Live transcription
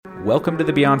Welcome to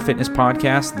the Beyond Fitness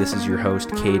Podcast. This is your host,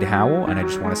 Cade Howell, and I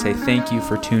just want to say thank you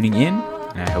for tuning in,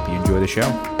 and I hope you enjoy the show.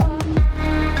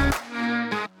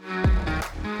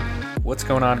 What's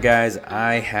going on, guys?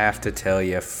 I have to tell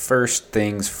you, first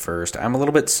things first, I'm a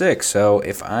little bit sick, so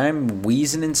if I'm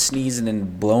wheezing and sneezing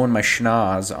and blowing my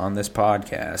schnoz on this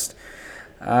podcast,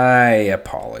 I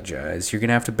apologize. You're going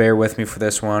to have to bear with me for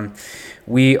this one.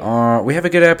 We have a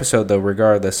good episode, though,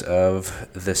 regardless of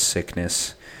the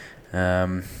sickness.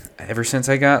 Ever since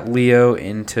I got Leo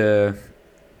into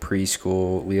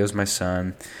preschool, Leo's my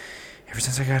son, ever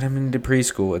since I got him into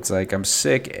preschool, it's like I'm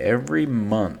sick every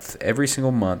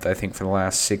single month. I think for the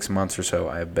last 6 months or so,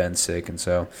 I've been sick. And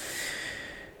so,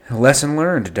 lesson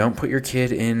learned, don't put your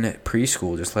kid in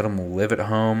preschool. Just let them live at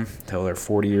home until they're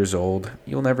 40 years old.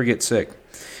 You'll never get sick.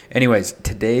 Anyways,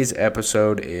 today's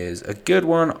episode is a good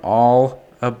one, all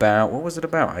about, what was it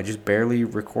about? I just barely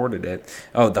recorded it.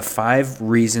 Oh, the 5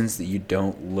 reasons that you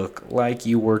don't look like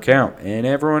you work out. And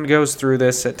everyone goes through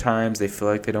this at times. They feel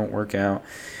like they don't work out,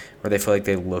 or they feel like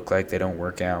they look like they don't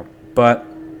work out. But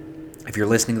if you're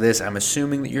listening to this, I'm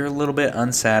assuming that you're a little bit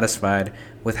unsatisfied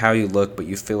with how you look, but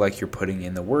you feel like you're putting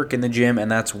in the work in the gym,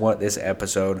 and that's what this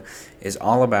episode is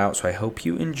all about. So I hope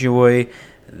you enjoy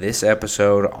this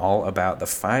episode all about the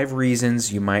 5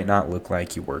 reasons you might not look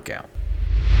like you work out.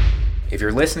 If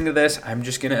you're listening to this, I'm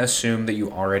just going to assume that you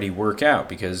already work out,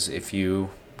 because if you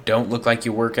don't look like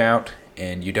you work out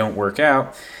and you don't work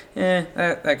out,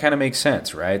 that kind of makes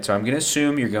sense, right? So I'm going to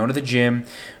assume you're going to the gym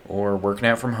or working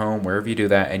out from home, wherever you do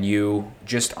that, and you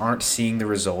just aren't seeing the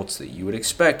results that you would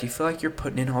expect. You feel like you're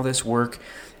putting in all this work,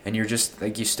 and you're just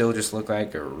like, you still just look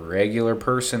like a regular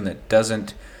person that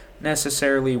doesn't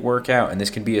necessarily work out. And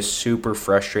this can be a super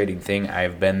frustrating thing.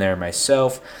 I've been there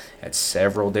myself at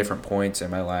several different points in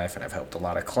my life, and I've helped a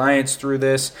lot of clients through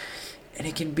this. And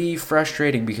it can be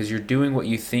frustrating because you're doing what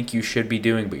you think you should be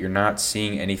doing, but you're not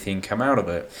seeing anything come out of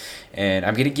it. And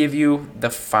I'm going to give you the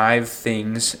 5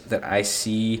 things that I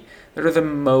see that are the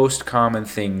most common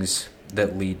things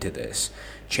that lead to this.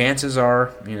 Chances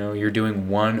are, you're doing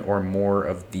one or more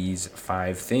of these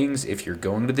 5 things if you're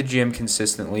going to the gym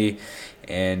consistently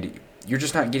and you're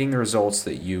just not getting the results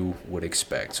that you would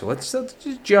expect. So let's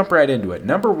just jump right into it.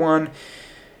 Number 1,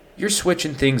 you're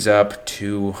switching things up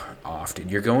too often.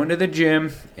 You're going to the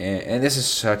gym, and this is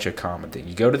such a common thing.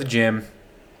 You go to the gym,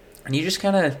 and you just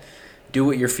kind of do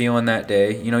what you're feeling that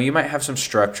day. You might have some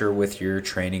structure with your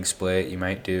training split. You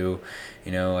might do,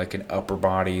 like an upper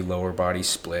body, lower body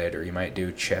split, or you might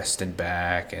do chest and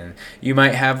back, and you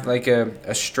might have like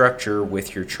a structure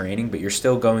with your training, but you're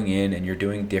still going in and you're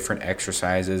doing different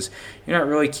exercises. You're not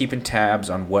really keeping tabs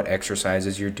on what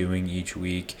exercises you're doing each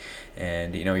week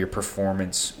and, your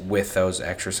performance with those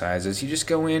exercises. You just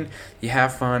go in, you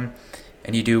have fun,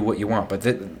 and you do what you want. But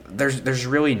there's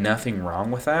really nothing wrong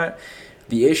with that.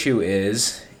 The issue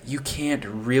is you can't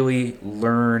really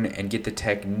learn and get the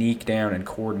technique down and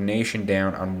coordination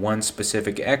down on one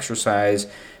specific exercise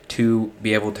to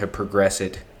be able to progress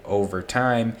it over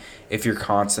time if you're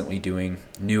constantly doing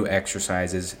new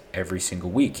exercises every single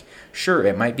week. Sure,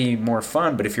 it might be more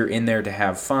fun, but if you're in there to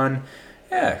have fun,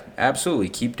 yeah, absolutely.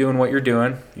 Keep doing what you're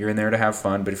doing. You're in there to have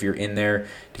fun, but if you're in there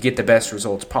to get the best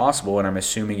results possible, and I'm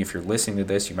assuming if you're listening to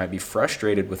this, you might be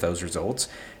frustrated with those results,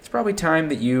 it's probably time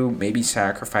that you maybe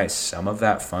sacrifice some of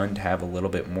that fun to have a little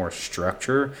bit more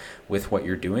structure with what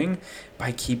you're doing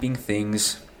by keeping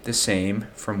things the same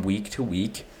from week to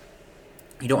week.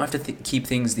 You don't have to keep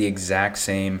things the exact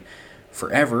same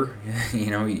forever.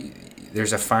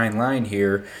 There's a fine line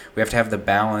here. We have to have the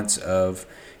balance of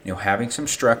having some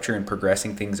structure and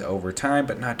progressing things over time,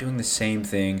 but not doing the same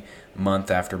thing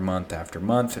month after month after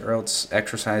month, or else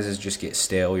exercises just get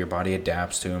stale, your body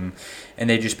adapts to them, and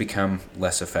they just become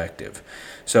less effective.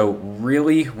 So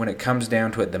really, when it comes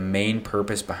down to it, the main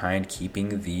purpose behind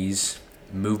keeping these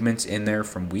movements in there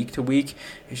from week to week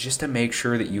is just to make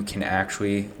sure that you can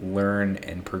actually learn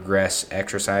and progress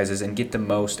exercises and get the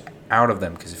most out of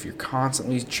them, because if you're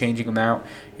constantly changing them out,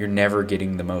 you're never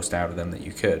getting the most out of them that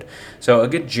you could. So a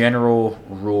good general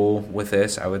rule with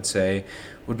this, I would say,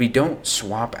 would be don't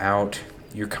swap out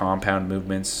your compound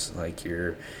movements like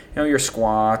your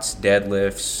squats,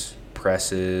 deadlifts,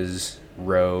 presses,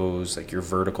 rows, like your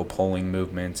vertical pulling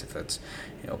movements, if that's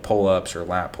pull-ups or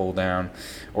lat pull-down,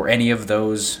 or any of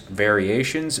those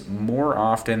variations more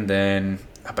often than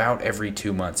about every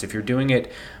 2 months. If you're doing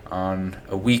it on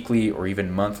a weekly or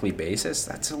even monthly basis,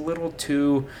 that's a little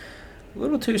too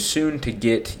soon to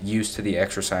get used to the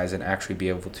exercise and actually be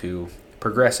able to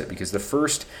progress it, because the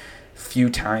first few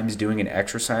times doing an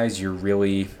exercise, you're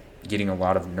really getting a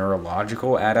lot of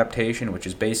neurological adaptation, which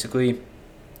is basically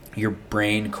your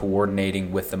brain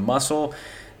coordinating with the muscle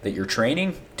that you're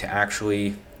training to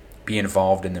actually be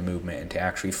involved in the movement and to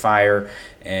actually fire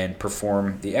and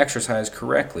perform the exercise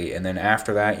correctly. And then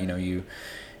after that,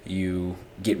 you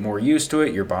get more used to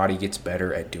it, your body gets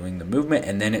better at doing the movement,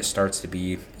 and then it starts to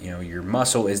be, your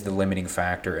muscle is the limiting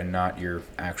factor and not your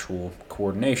actual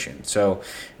coordination. So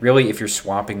really, if you're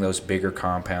swapping those bigger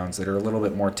compounds that are a little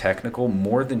bit more technical,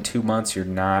 more than 2 months, you're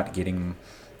not getting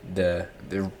the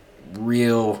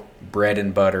real bread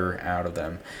and butter out of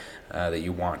them that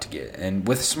you want to get. And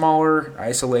with smaller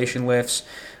isolation lifts,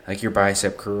 like your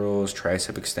bicep curls,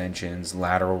 tricep extensions,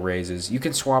 lateral raises, you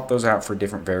can swap those out for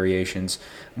different variations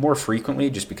more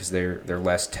frequently just because they're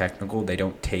less technical. They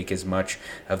don't take as much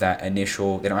of that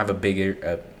initial, they don't have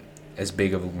as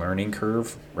big of a learning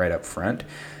curve right up front.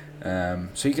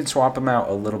 So you can swap them out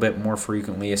a little bit more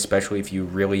frequently, especially if you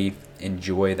really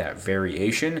enjoy that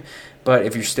variation. But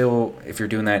if you're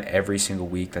doing that every single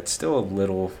week, that's still a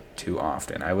little too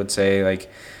often. I would say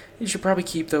you should probably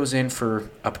keep those in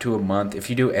for up to a month. If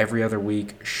you do every other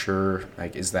week, sure,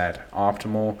 is that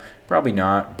optimal? Probably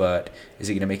not, but is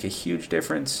it going to make a huge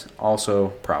difference? Also,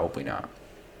 probably not.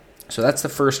 So that's the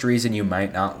first reason you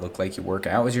might not look like you work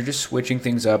out, is you're just switching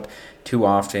things up too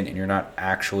often and you're not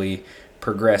actually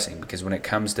progressing. Because when it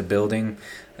comes to building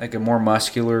a more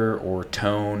muscular or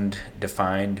toned,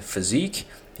 defined physique,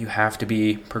 you have to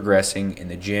be progressing in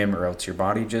the gym, or else your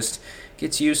body just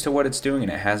gets used to what it's doing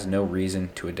and it has no reason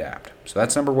to adapt. So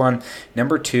that's number one.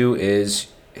 Number two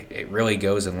is, it really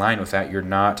goes in line with that, you're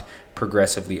not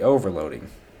progressively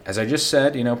overloading. As I just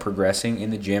said, progressing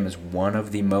in the gym is one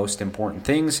of the most important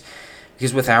things,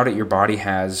 because without it, your body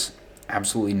has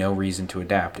absolutely no reason to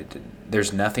adapt.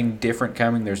 There's nothing different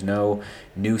coming. There's no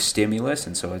new stimulus,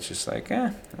 and so it's just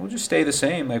we'll just stay the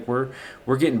same.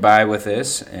 We're getting by with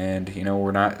this, and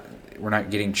we're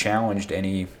not getting challenged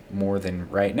any more than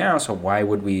right now. So why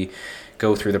would we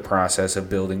go through the process of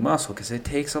building muscle? Because it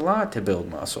takes a lot to build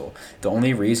muscle. The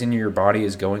only reason your body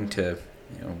is going to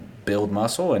build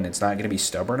muscle and it's not going to be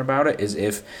stubborn about it is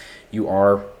if you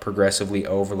are progressively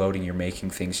overloading. You're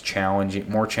making things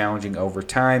more challenging over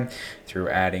time through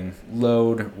adding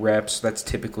load, reps. That's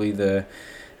typically the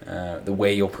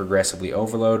way you'll progressively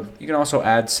overload. You can also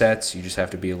add sets. You just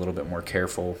have to be a little bit more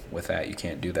careful with that. You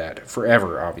can't do that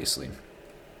forever, obviously.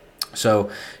 So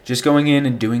just going in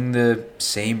and doing the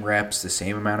same reps, the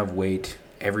same amount of weight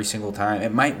every single time,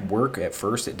 it might work at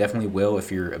first. It definitely will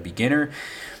if you're a beginner.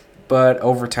 But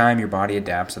over time, your body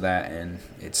adapts to that, and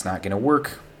it's not going to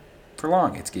work for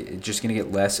long. It's just going to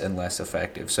get less and less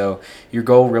effective. So your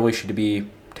goal really should be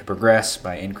to progress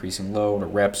by increasing load or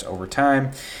reps over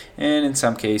time, and in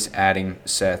some case, adding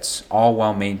sets, all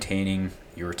while maintaining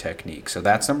your technique. So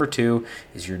that's number two,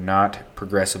 is you're not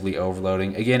progressively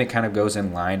overloading. Again, it kind of goes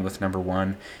in line with number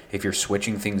one. If you're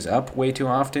switching things up way too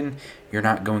often, you're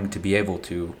not going to be able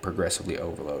to progressively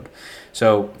overload.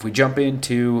 So if we jump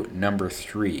into number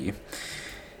three,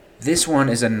 this one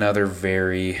is another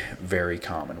very, very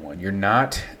common one. You're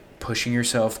not pushing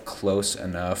yourself close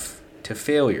enough to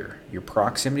failure. Your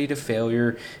proximity to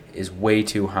failure is way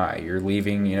too high. You're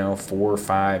leaving, 4,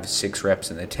 5, 6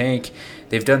 reps in the tank.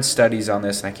 They've done studies on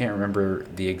this, and I can't remember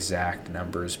the exact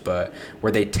numbers, but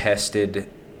where they tested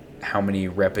how many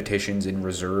repetitions in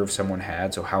reserve someone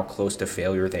had, so how close to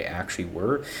failure they actually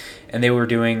were. And they were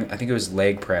doing, I think it was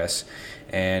leg press,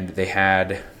 and they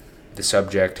had the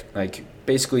subject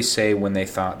basically say when they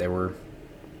thought they were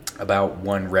about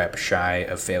 1 rep shy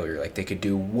of failure. They could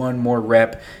do 1 more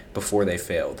rep before they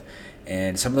failed.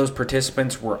 And some of those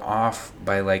participants were off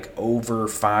by over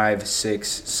 5, 6,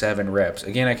 7 reps.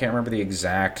 Again, I can't remember the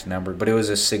exact number, but it was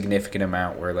a significant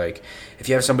amount where if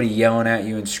you have somebody yelling at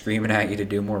you and screaming at you to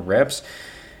do more reps,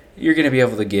 you're going to be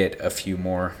able to get a few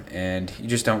more, and you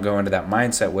just don't go into that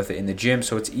mindset with it in the gym.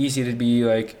 So it's easy to be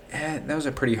that was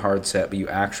a pretty hard set, but you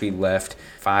actually left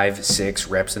 5, 6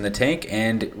 reps in the tank.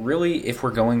 And really, if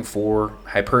we're going for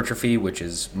hypertrophy, which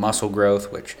is muscle growth,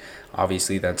 which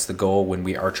obviously that's the goal when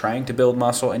we are trying to build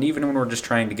muscle, and even when we're just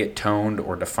trying to get toned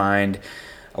or defined,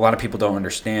 a lot of people don't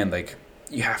understand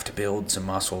you have to build some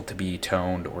muscle to be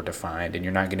toned or defined, and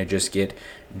you're not going to just get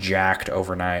jacked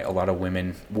overnight. A lot of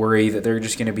women worry that they're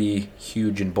just going to be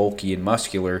huge and bulky and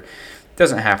muscular. It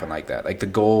doesn't happen like that. The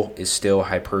goal is still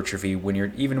hypertrophy when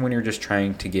you're just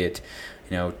trying to get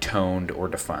toned or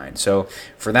defined. So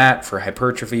for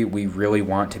hypertrophy, we really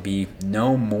want to be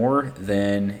no more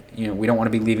than, we don't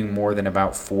want to be leaving more than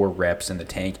about 4 reps in the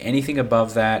tank. Anything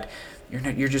above that,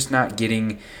 you're just not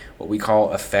getting what we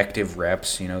call effective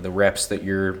reps. The reps that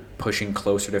you're pushing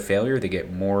closer to failure, they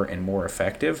get more and more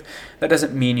effective. That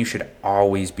doesn't mean you should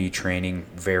always be training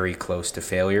very close to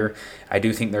failure. I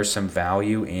do think there's some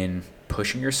value in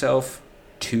pushing yourself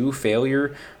to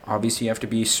failure. Obviously, you have to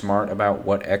be smart about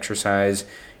what exercise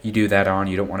you do that on.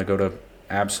 You don't want to go to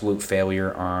absolute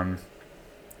failure on,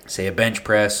 say, a bench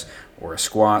press or a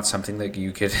squat, something that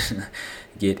you could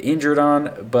get injured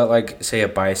on, but like, say, a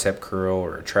bicep curl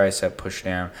or a tricep push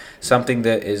down, something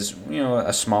that is,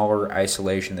 a smaller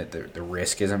isolation that the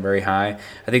risk isn't very high.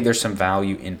 I think there's some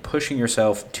value in pushing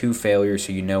yourself to failure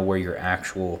so you know where your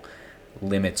actual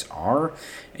limits are,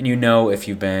 and if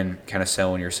you've been kind of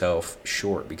selling yourself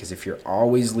short, because if you're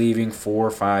always leaving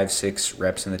 4, 5, 6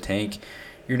 reps in the tank,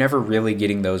 you're never really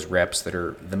getting those reps that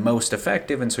are the most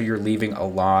effective, and so you're leaving a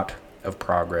lot of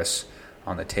progress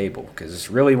on the table,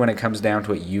 because really when it comes down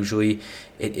to it, usually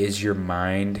it is your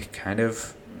mind kind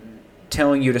of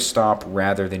telling you to stop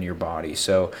rather than your body.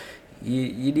 So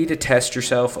you need to test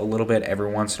yourself a little bit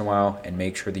every once in a while and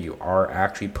make sure that you are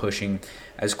actually pushing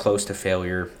as close to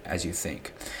failure as you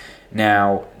think.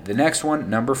 Now, the next one,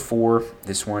 number 4,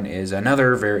 this one is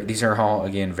these are all,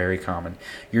 again, very common.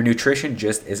 Your nutrition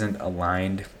just isn't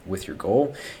aligned with your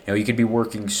goal. You could be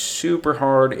working super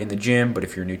hard in the gym, but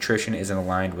if your nutrition isn't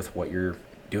aligned with what you're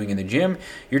doing in the gym,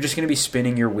 you're just going to be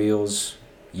spinning your wheels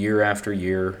year after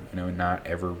year, not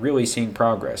ever really seeing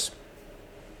progress.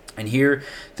 And here,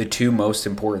 the 2 most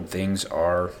important things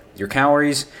are your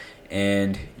calories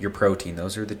and your protein.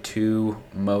 Those are the 2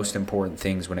 most important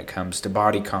things when it comes to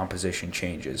body composition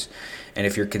changes. And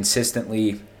if you're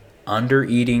consistently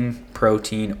under-eating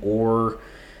protein or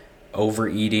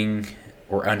overeating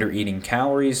or under-eating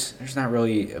calories, there's not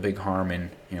really a big harm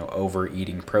in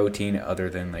overeating protein, other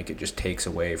than like it just takes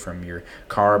away from your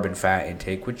carb and fat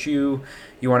intake, which you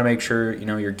want to make sure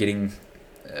you're getting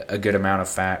a good amount of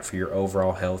fat for your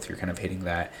overall health. You're kind of hitting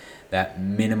that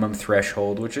minimum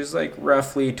threshold, which is like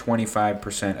roughly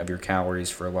 25% of your calories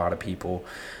for a lot of people.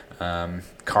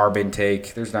 Carb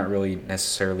intake, there's not really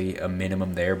necessarily a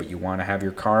minimum there, but you want to have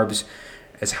your carbs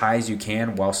as high as you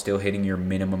can while still hitting your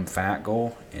minimum fat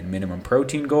goal and minimum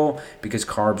protein goal, because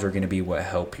carbs are going to be what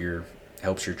helps your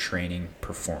training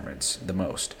performance the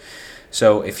most.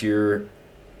 So if you're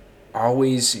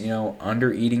always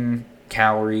under eating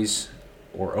calories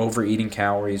or overeating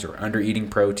calories or under-eating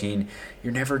protein,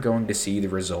 you're never going to see the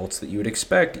results that you would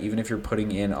expect, even if you're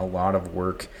putting in a lot of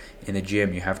work in the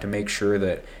gym. You have to make sure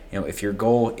that, if your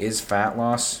goal is fat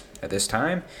loss at this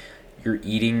time, you're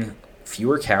eating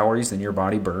fewer calories than your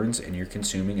body burns, and you're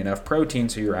consuming enough protein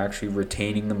so you're actually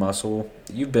retaining the muscle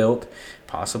that you've built,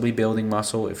 possibly building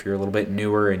muscle if you're a little bit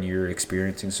newer and you're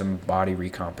experiencing some body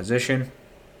recomposition.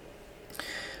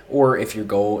 Or if your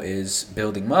goal is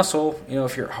building muscle,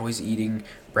 if you're always eating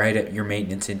right at your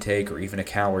maintenance intake or even a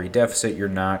calorie deficit, you're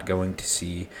not going to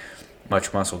see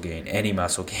much muscle gain, any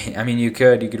muscle gain. I mean, you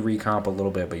could recomp a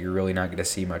little bit, but you're really not going to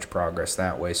see much progress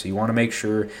that way. So you want to make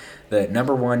sure that,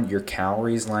 number 1, your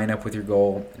calories line up with your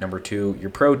goal. Number 2, your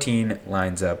protein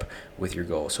lines up with your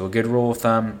goal. So a good rule of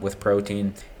thumb with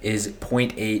protein is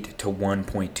 0.8 to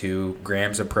 1.2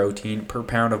 grams of protein per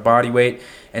pound of body weight.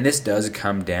 And this does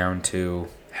come down to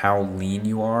how lean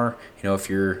you are. If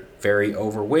you're very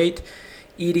overweight,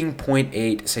 eating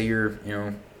 0.8, say you're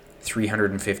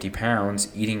 350 pounds,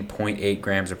 eating 0.8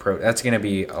 grams of protein, that's going to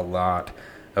be a lot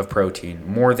of protein,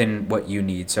 more than what you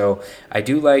need. So I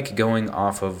do like going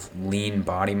off of lean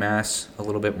body mass a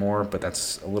little bit more, but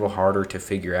that's a little harder to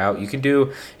figure out. You can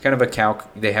do kind of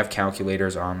they have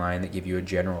calculators online that give you a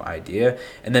general idea,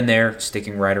 and then they're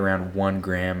sticking right around 1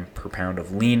 gram per pound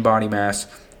of lean body mass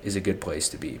is a good place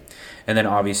to be. And then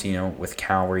obviously, with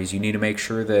calories, you need to make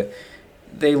sure that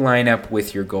they line up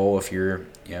with your goal. If you're,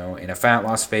 in a fat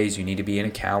loss phase, you need to be in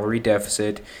a calorie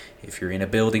deficit. If you're in a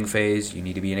building phase, you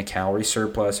need to be in a calorie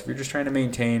surplus. If you're just trying to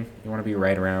maintain, you want to be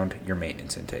right around your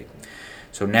maintenance intake.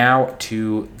 So now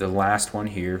to the last one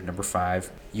here, number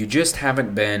 5. You just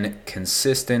haven't been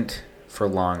consistent for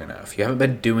long enough. You haven't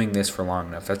been doing this for long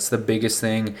enough. That's the biggest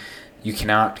thing you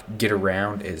cannot get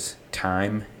around, is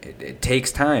time. It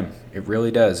takes time. It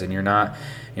really does. And you're not,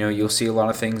 you'll see a lot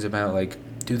of things about like,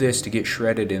 do this to get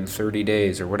shredded in 30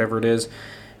 days or whatever it is.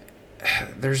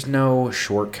 There's no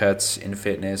shortcuts in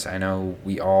fitness. I know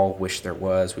we all wish there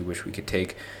was. We wish we could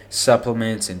take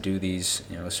supplements and do these,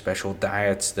 special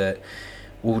diets that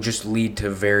will just lead to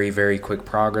very, very quick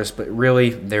progress. But really,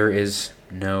 there is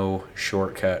no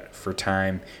shortcut for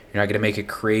time. You're not going to make a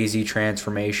crazy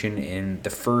transformation in the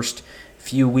first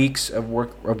few weeks of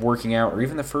working out, or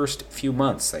even the first few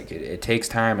months. Like it takes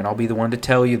time, and I'll be the one to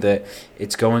tell you that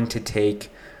it's going to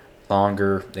take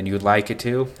longer than you'd like it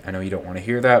to. I know you don't want to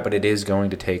hear that, but it is going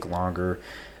to take longer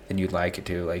than you'd like it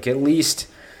to. Like at least,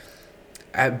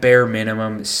 at bare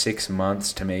minimum, 6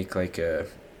 months to make like a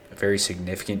very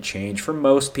significant change for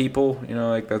most people.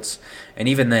 Like that's, and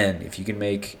even then, if you can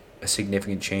make a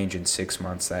significant change in 6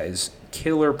 months, that is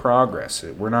killer progress.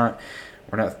 We're not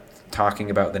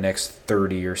talking about the next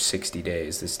 30 or 60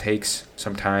 days. This takes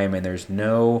some time, and there's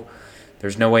no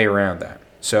way around that.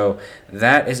 So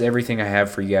that is everything I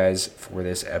have for you guys for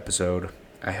this episode.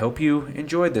 I hope you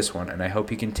enjoyed this one, and I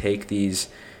hope you can take these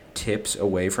tips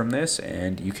away from this,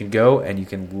 and you can go and you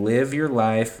can live your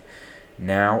life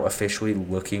now officially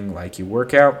looking like you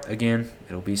work out. Again,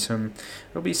 it'll be some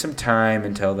time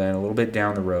until then, a little bit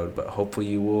down the road, but hopefully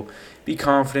you will be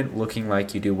confident looking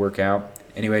like you do work out.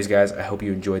 Anyways, guys, I hope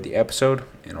you enjoyed the episode,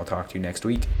 and I'll talk to you next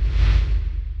week.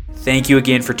 Thank you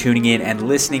again for tuning in and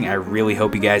listening. I really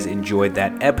hope you guys enjoyed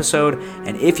that episode.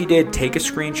 And if you did, take a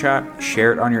screenshot,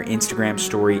 share it on your Instagram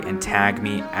story, and tag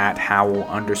me at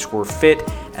Howell_fit,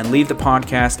 and leave the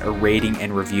podcast a rating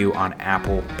and review on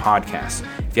Apple Podcasts.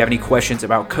 If you have any questions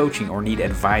about coaching or need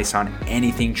advice on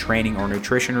anything training or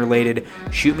nutrition related,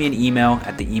 shoot me an email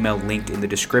at the email linked in the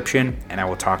description, and I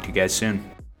will talk to you guys soon.